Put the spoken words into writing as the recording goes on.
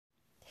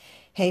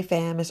Hey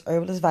fam, it's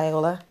Herbalist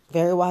Viola.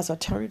 Very Wise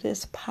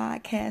Alternatives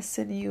podcast,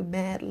 sending you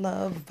mad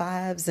love,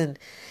 vibes, and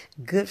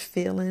good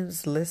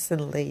feelings.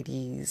 Listen,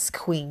 ladies,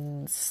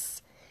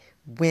 queens,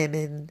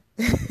 women,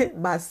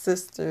 my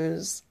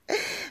sisters,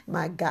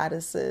 my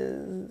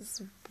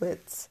goddesses,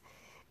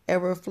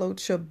 whatever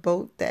floats your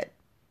boat that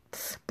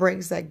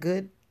brings that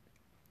good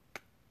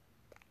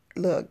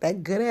look,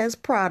 that good ass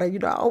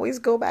product. I always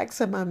go back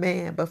to my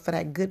man, but for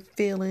that good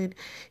feeling,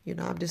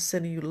 I'm just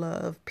sending you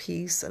love,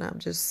 peace, and I'm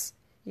just,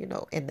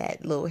 in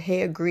that little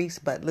hair grease.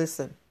 But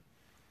listen,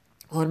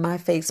 on my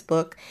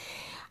Facebook,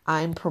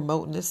 I'm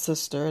promoting this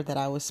sister that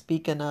I was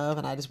speaking of,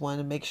 and I just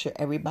wanted to make sure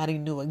everybody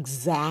knew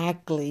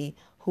exactly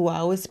who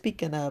I was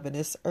speaking of, and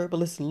it's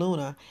Herbalist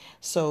Luna.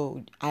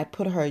 So I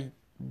put her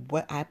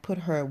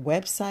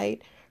website,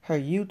 her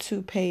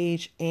YouTube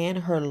page, and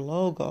her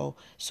logo.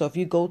 So if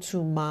you go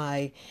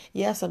to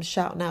yes, I'm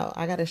shouting out.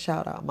 I got to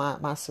shout out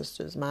my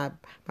sisters, my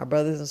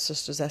brothers and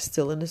sisters that's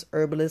still in this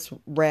herbalist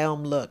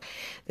realm. Look,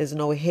 there's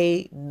no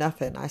hate,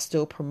 nothing. I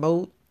still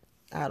promote.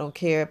 I don't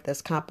care if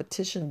there's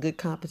competition, good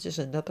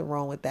competition, nothing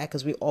wrong with that,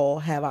 because we all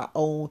have our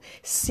own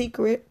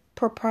secret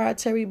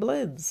proprietary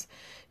blends.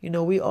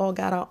 We all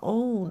got our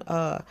own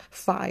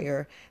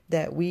fire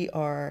that we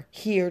are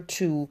here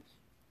to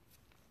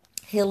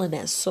healing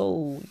that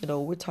soul.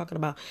 We're talking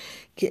about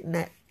getting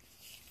that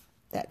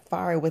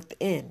fire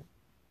within,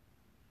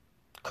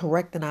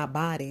 correcting our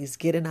bodies,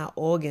 getting our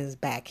organs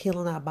back,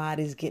 healing our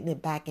bodies, getting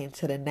it back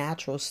into the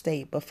natural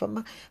state. But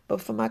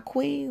for my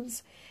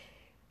queens,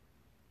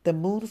 the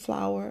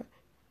Moonflower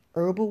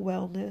Herbal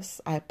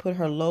Wellness, I put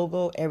her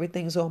logo,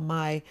 everything's on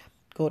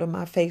go to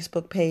my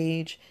Facebook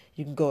page.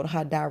 You can go to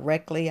her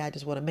directly. I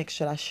just want to make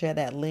sure I share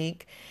that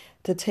link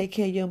to take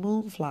care of your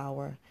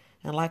Moonflower.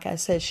 And like I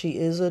said, she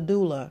is a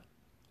doula.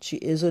 She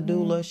is a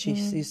doula.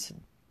 She's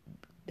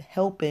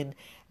helping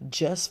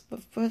just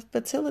for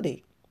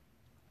fertility.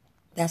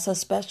 That's her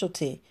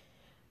specialty.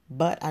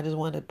 But I just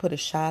wanted to put a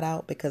shout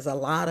out because a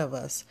lot of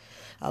us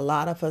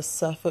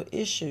suffer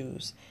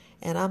issues.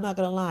 And I'm not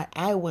going to lie,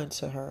 I went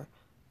to her.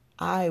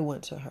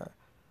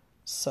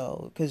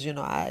 So, because,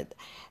 I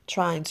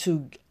trying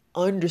to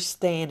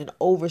understand and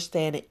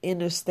overstand and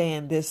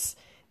understand this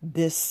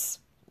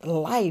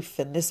life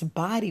and this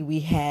body we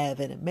have,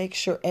 and make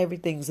sure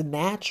everything's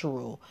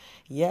natural.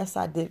 Yes,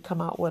 I did come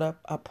out with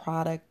a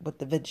product with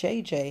the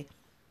VJJ,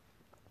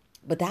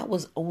 but that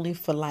was only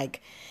for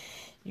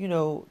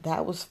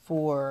that was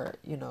for,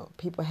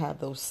 people have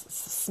those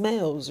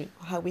smells,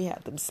 how we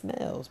have them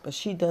smells, but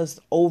she does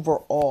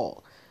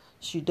overall.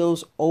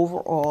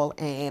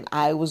 And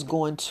I was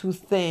going too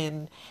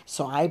thin,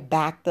 so I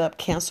backed up,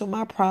 canceled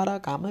my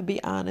product. I'm going to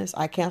be honest.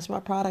 I canceled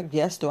my product.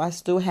 Yes, do I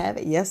still have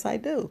it? Yes, I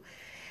do.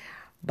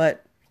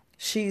 But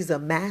she's a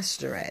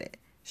master at it.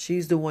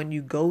 She's the one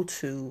you go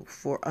to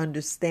for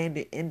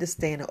understanding,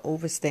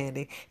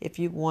 overstanding. If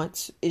you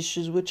want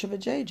issues with your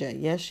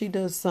JJ, yes, she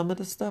does some of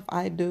the stuff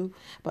I do,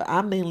 but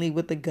I'm mainly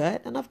with the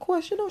gut. And of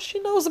course, she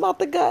knows about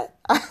the gut.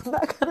 I'm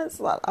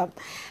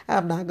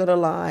not gonna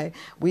lie.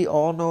 We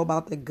all know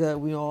about the gut.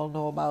 We all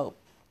know about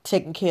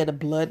taking care of the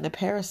blood and the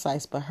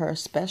parasites. But her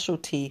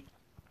specialty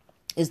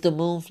is the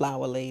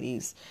Moonflower,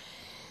 ladies.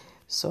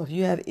 So if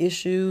you have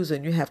issues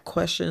and you have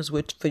questions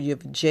for your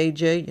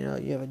JJ,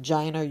 your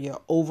vagina, your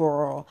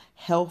overall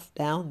health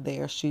down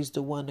there, she's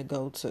the one to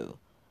go to.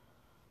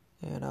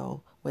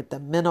 With the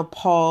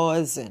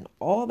menopause and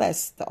all that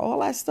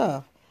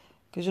stuff.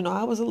 Because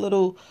I was a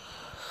little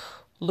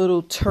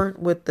turnt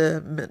with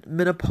the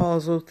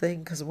menopausal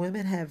thing, because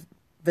women have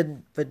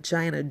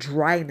vagina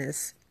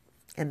dryness,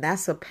 and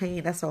that's a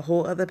pain. That's a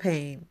whole other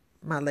pain,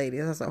 my lady.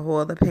 That's a whole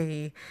other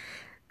pain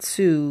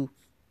to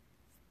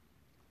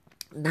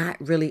not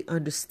really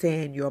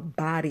understand your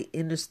body,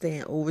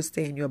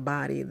 overstand your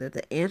body. That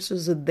the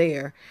answers are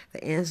there.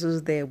 The answers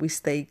are there. We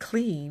stay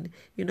clean.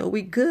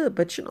 We good,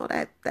 but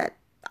that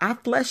our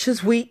flesh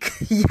is weak.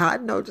 Yeah, I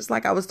know. Just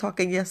like I was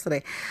talking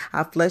yesterday,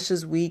 our flesh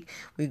is weak.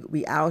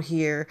 We out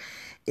here.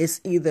 It's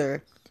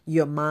either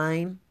your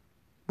mind,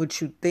 what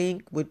you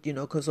think,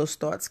 because those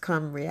thoughts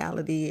come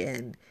reality,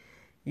 and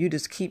you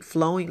just keep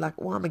flowing like,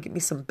 I'm going to get me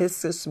some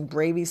biscuits, some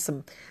gravy,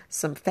 some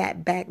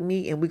fat back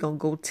meat, and we're going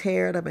to go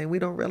tear it up. And we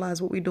don't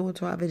realize what we're doing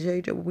to our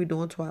vajayjay, what we're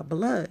doing to our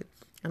blood.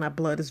 And our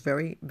blood is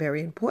very,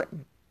 very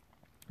important.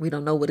 We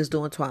don't know what it's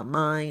doing to our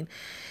mind.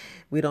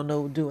 We don't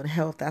know doing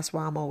health. That's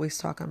why I'm always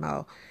talking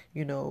about,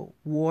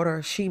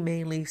 water. She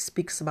mainly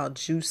speaks about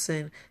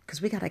juicing,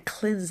 because we got to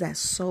cleanse that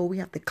soul. We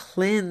have to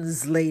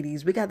cleanse,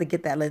 ladies. We got to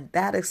get that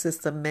lymphatic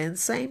system, men.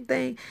 Same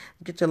thing.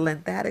 Get your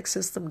lymphatic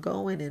system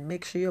going and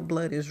make sure your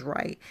blood is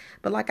right.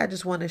 But I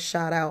just want to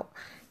shout out,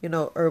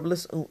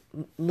 Herbalist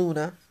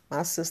Luna,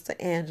 my sister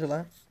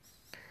Angela.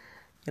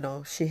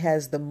 She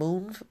has the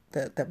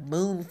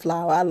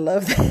Moonflower. I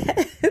love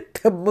that.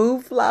 The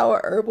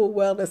Moonflower Herbal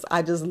Wellness.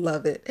 I just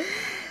love it.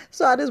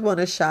 So I just want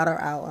to shout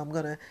her out.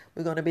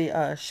 We're gonna be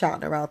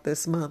shouting her out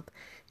this month.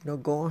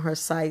 Go on her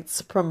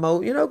sites,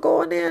 promote.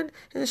 Go in there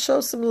and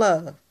show some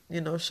love.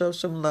 show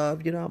some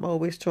love. I'm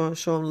always trying to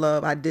show them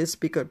love. I did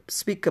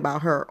speak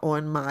about her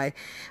on my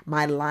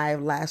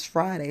live last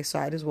Friday, so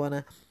I just want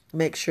to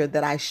make sure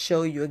that I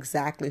show you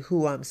exactly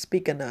who I'm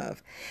speaking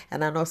of.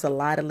 And I know it's a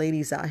lot of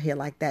ladies out here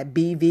like that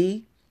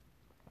BV.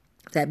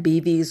 That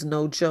BV is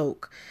no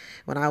joke.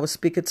 When I was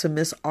speaking to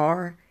Miss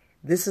R,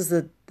 this is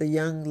the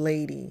young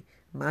lady,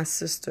 my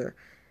sister,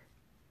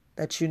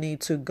 that you need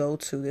to go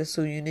to. This is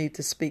who you need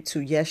to speak to.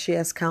 Yes, she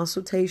has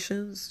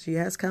consultations. She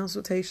has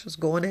consultations.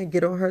 Go in there,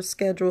 get on her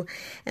schedule,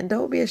 and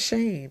don't be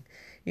ashamed.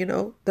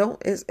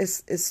 Don't.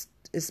 It's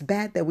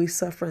bad that we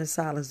suffer in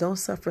silence. Don't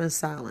suffer in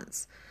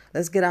silence.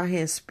 Let's get out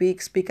here and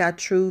speak our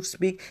truth,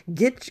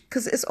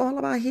 because it's all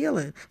about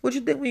healing. What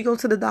you think when you go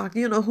to the doctor?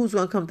 You know who's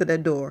going to come to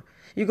that door.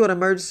 You go to the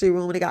emergency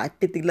room and they got like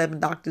 50,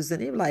 11 doctors in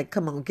there. You're like,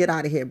 come on, get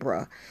out of here,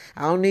 bruh.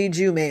 I don't need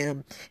you,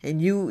 ma'am.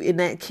 And you in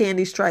that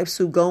candy stripe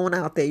suit going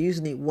out there. You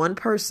just need one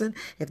person.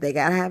 If they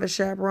got to have a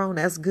chaperone,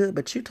 that's good.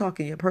 But you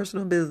talking your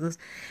personal business.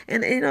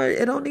 And,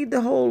 it don't need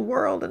the whole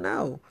world to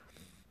know.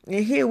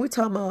 And here we're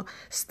talking about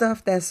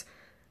stuff that's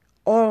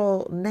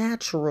all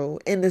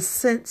natural in the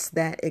sense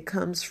that it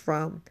comes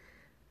from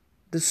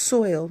the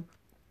soil,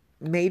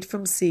 made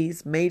from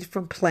seeds, made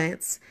from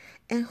plants.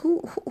 And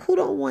who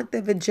don't want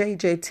the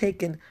JJ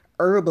taken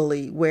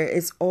herbally where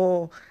it's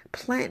all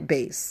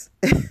plant-based?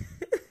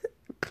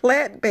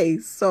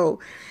 Plant-based. So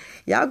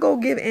y'all go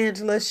give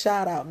Angela a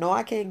shout out. No,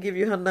 I can't give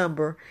you her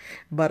number,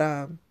 but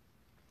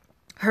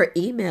her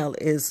email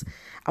is,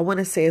 I want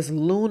to say it's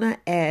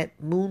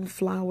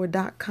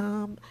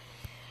luna@moonflower.com.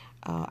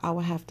 I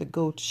will have to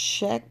go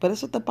check, but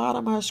it's at the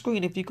bottom of her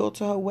screen. If you go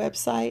to her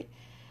website,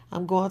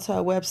 I'm going to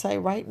her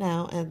website right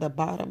now, and the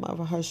bottom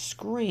of her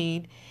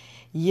screen,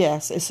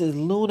 yes, it says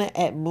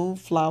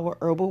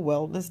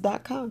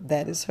luna@moonflowerherbalwellness.com.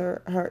 That is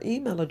her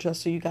email address,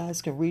 so you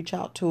guys can reach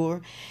out to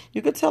her.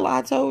 You can tell her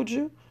I told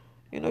you.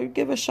 You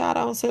give a shout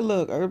out and say,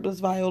 look,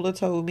 Herbalist Viola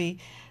told me.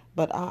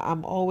 But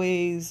I'm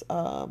always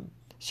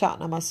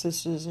shouting at my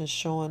sisters and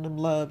showing them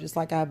love, just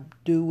like I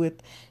do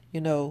with,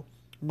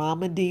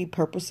 Mama D,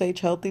 Purple Sage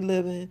Healthy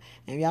Living.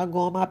 And y'all go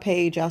on my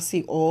page, y'all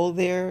see all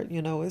there.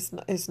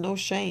 It's no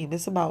shame.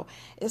 It's about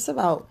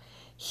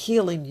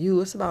healing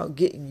you. It's about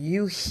getting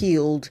you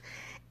healed.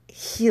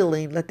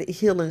 Healing, let the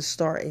healing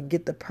start and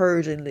get the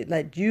purge, and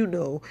let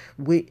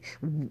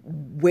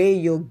where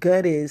your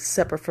gut is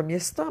separate from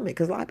your stomach.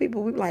 Because a lot of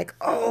people we be like,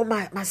 oh,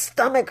 my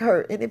stomach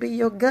hurt, and it be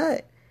your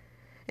gut.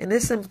 And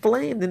it's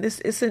inflamed, and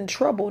it's in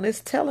trouble, and it's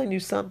telling you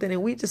something,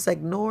 and we just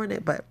ignoring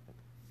it. But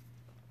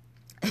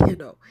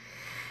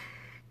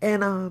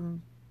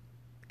and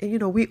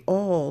we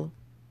all,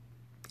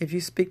 if you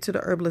speak to the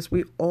herbalist,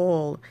 we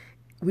all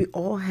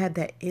have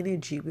that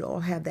energy. We all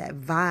have that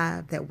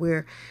vibe that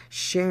we're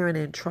sharing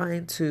and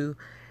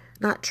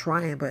not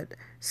trying, but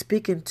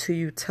speaking to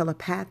you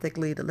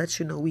telepathically to let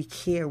you know we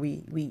care,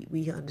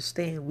 we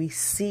understand, we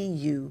see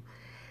you,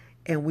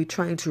 and we're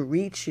trying to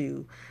reach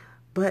you.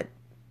 But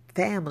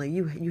family,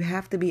 you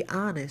have to be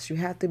honest. You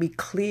have to be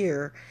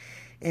clear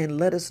and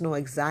let us know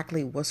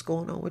exactly what's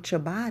going on with your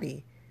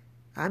body.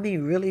 I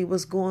mean, really,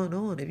 what's going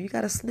on? If you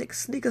got to sneak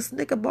a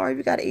Snicker bar, if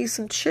you got to eat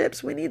some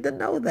chips, we need to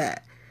know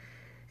that.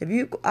 If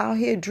you out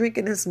here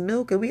drinking this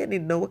milk, and we need to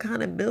know what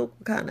kind of milk,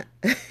 what kind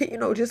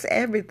of, just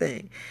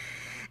everything.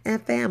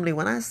 And family,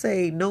 when I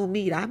say no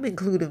meat, I'm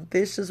including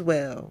fish as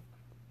well.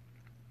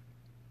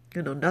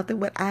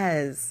 Nothing with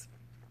eyes.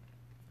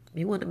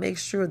 You want to make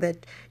sure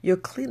that you're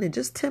cleaning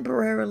just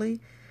temporarily,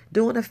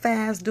 doing a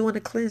fast, doing a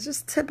cleanse,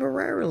 just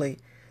temporarily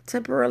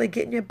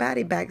getting your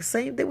body back.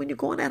 Same thing when you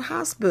go in that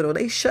hospital.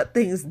 They shut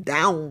things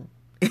down.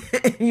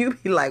 You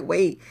be like,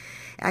 wait,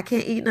 I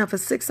can't eat nothing for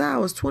 6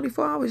 hours,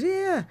 24 hours.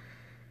 Yeah.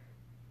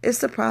 It's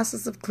the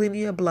process of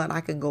cleaning your blood. I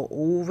can go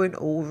over and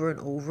over and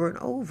over and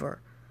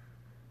over.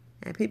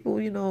 And people,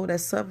 that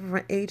suffer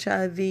from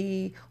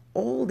HIV,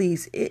 all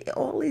these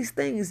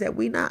things that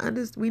we not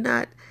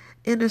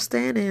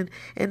understanding.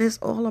 And it's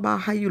all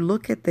about how you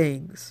look at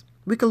things.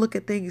 We can look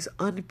at things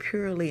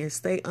unpurely and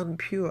stay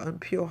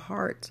unpure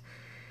heart.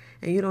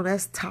 And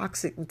that's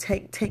toxic and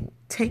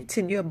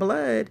tainting your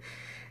blood.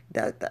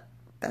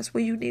 That's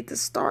where you need to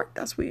start.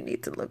 That's where you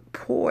need to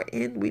pour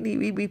in.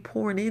 We be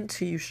pouring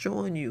into you,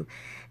 showing you,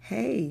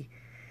 hey,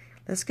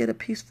 let's get a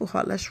peaceful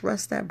heart. Let's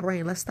rest that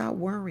brain. Let's stop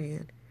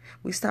worrying.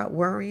 We stop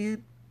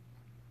worrying.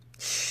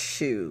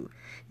 Shoot.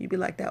 You be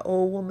like that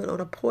old woman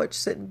on a porch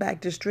sitting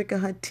back, just drinking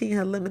her tea,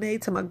 her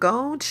lemonade. To my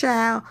gone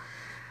child.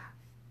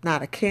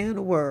 Not a care in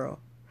the world.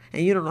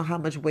 And you don't know how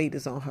much weight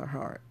is on her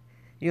heart.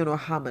 You don't know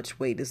how much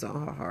weight is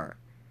on her heart.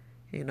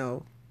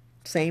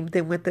 Same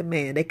thing with the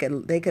man. They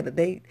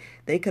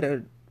could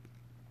have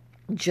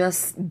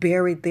just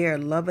buried their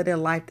love of their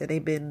life that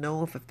they've been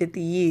known for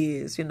 50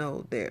 years.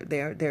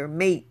 Their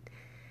mate,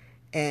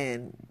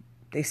 and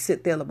they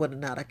sit there with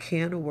not a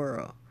care in the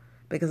world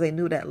because they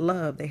knew that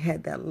love. They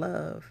had that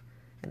love,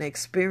 and they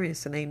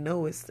experienced, and they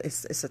know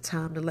it's a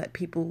time to let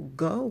people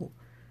go.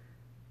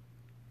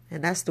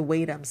 And that's the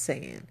weight I'm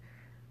saying.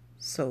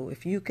 So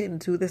if you can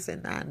do this,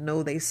 and I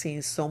know they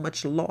seen so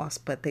much loss,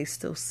 but they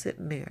still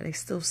sitting there. They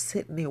still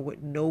sitting there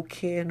with no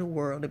care in the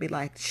world to be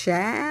like,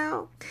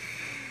 child.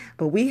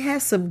 But we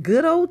had some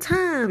good old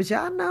times.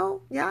 Y'all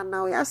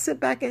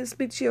sit back and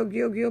speak to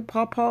your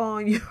papa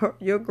and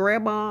your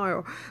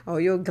grandma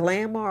or your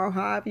grandma or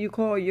however you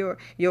call your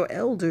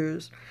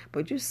elders.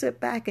 But you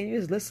sit back and you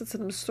just listen to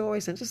them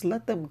stories and just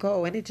let them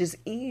go. And it just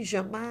ease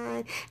your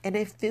mind and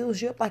it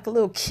fills you up like a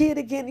little kid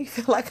again. You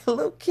feel like a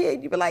little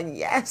kid. You be like,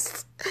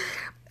 yes.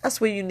 That's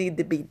where you need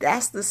to be.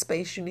 That's the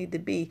space you need to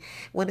be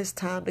when it's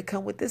time to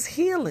come with this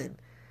healing.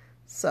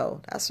 So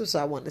that's what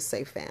I want to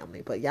say,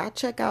 family. But y'all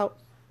check out,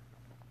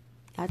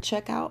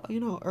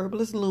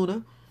 Herbalist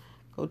Luna.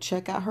 Go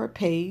check out her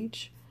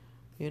page,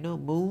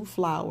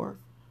 Moonflower.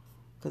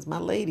 Because my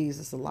ladies,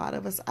 there's a lot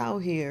of us out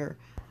here.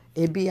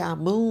 It be our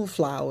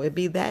moonflower. It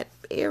be that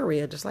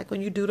area. Just like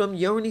when you do them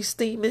yoni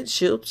steaming,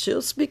 she'll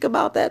speak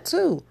about that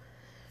too.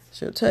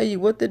 She'll tell you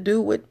what to do,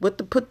 what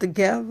to put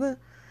together,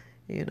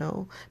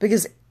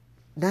 because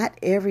not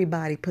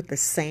everybody put the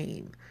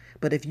same.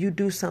 But if you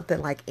do something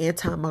like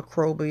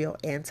antimicrobial,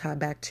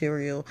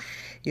 antibacterial,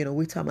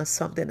 we talking about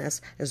something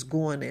that's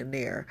going in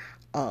there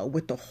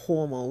with the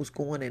hormones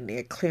going in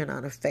there, clearing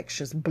out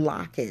infections,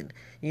 blocking,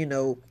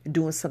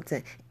 doing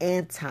something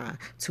anti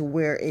to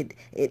where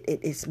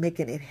it's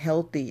making it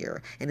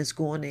healthier, and it's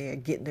going there,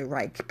 getting the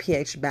right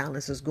pH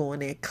balance, is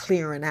going there,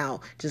 clearing out,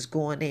 just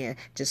going there,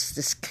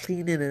 just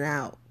cleaning it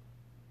out,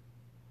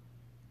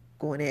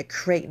 going there,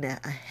 creating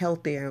a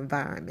healthier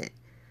environment.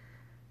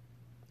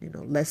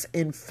 Less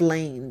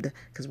inflamed,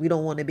 because we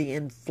don't want to be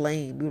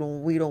inflamed.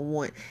 We don't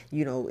want,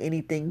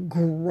 anything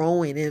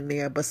growing in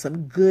there, but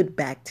some good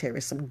bacteria,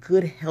 some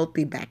good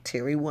healthy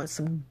bacteria. We want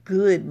some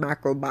good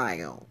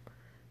microbiome.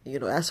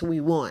 That's what we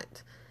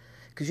want.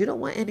 Because you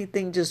don't want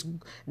anything just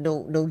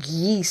no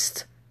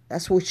yeast.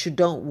 That's what you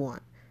don't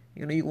want.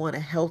 You want a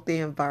healthy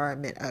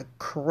environment, a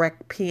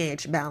correct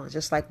pH balance,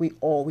 just like we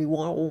all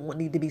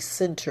need to be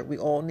centered. We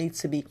all need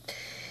to be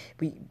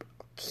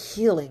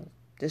healing.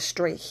 Just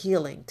straight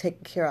healing,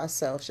 taking care of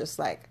ourselves, just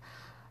like,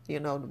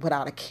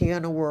 without a care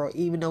in the world.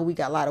 Even though we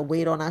got a lot of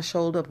weight on our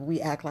shoulder, but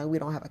we act like we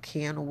don't have a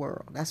care in the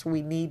world. That's where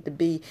we need to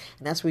be,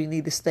 and that's where we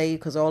need to stay,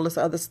 because all this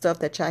other stuff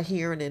that y'all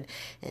hearing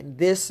and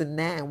this and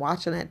that, and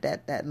watching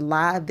that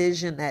live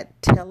vision,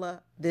 that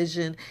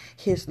television,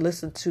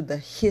 listen to the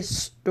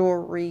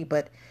history,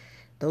 but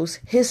those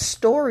his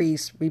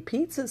stories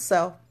repeats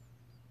itself.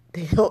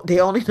 They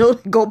only know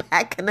to go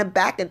back in the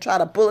back and try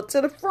to pull it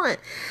to the front.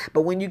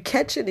 But when you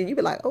catch it and you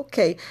be like,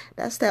 okay,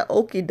 that's that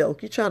okie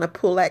doke. You're trying to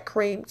pull that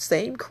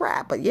same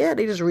crap. But yeah,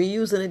 they just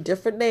reusing a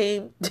different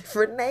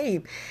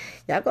name.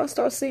 Y'all gonna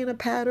start seeing the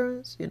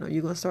patterns. You're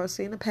gonna start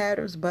seeing the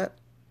patterns. But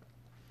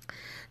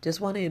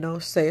just want to,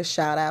 say a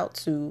shout out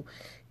to,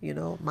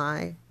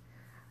 my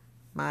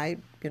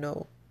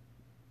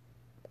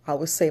I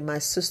would say my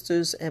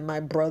sisters and my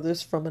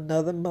brothers from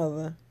another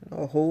mother,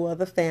 a whole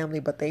other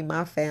family, but they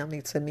my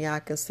family. To me, I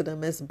consider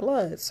them as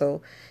blood.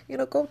 So,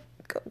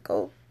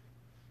 go.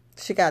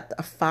 She got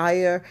a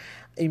fire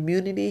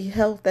immunity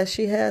health that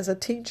she has, a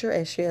teacher,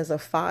 and she has a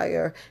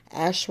fire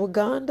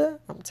ashwagandha.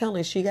 I'm telling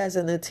you, she guys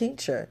in the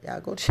teacher.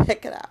 Y'all go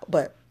check it out.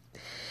 But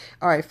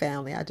all right,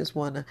 family, I just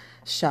want to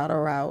shout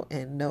her out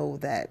and know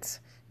that,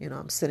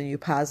 I'm sending you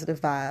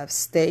positive vibes.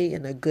 Stay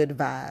in a good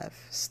vibe.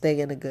 Stay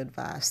in a good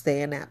vibe.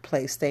 Stay in that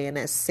place. Stay in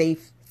that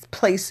safe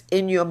place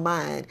in your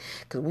mind.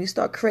 Because when we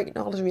start creating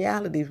all these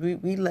realities,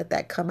 we let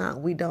that come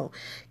out. We don't.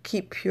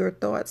 Keep pure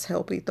thoughts,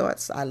 healthy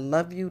thoughts. I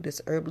love you.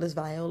 This Herbalist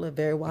Viola,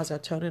 Very Wise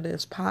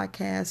Alternatives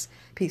podcast.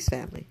 Peace,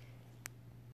 family.